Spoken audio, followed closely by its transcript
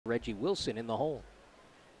Reggie Wilson in the hole.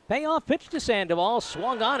 Payoff pitch to Sandoval,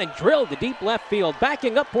 swung on and drilled to deep left field.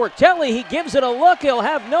 Backing up Portelli, he gives it a look, he'll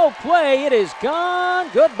have no play, it is gone.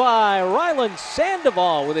 Goodbye, Ryland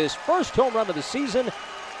Sandoval with his first home run of the season,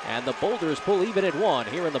 and the Boulders pull even at 1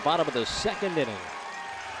 here in the bottom of the second inning.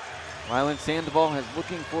 Ryland Sandoval is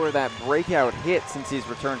looking for that breakout hit since he's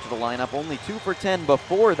returned to the lineup, only 2 for 10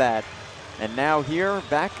 before that, and now here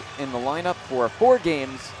back in the lineup for 4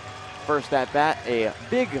 games. First at bat, a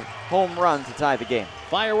big home run to tie the game.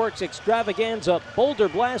 Fireworks extravaganza, Boulder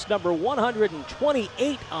Blast number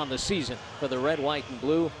 128 on the season for the red, white, and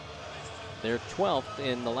blue. They're 12th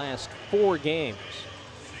in the last 4 games.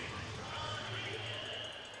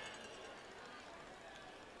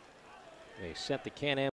 They set the Can-Am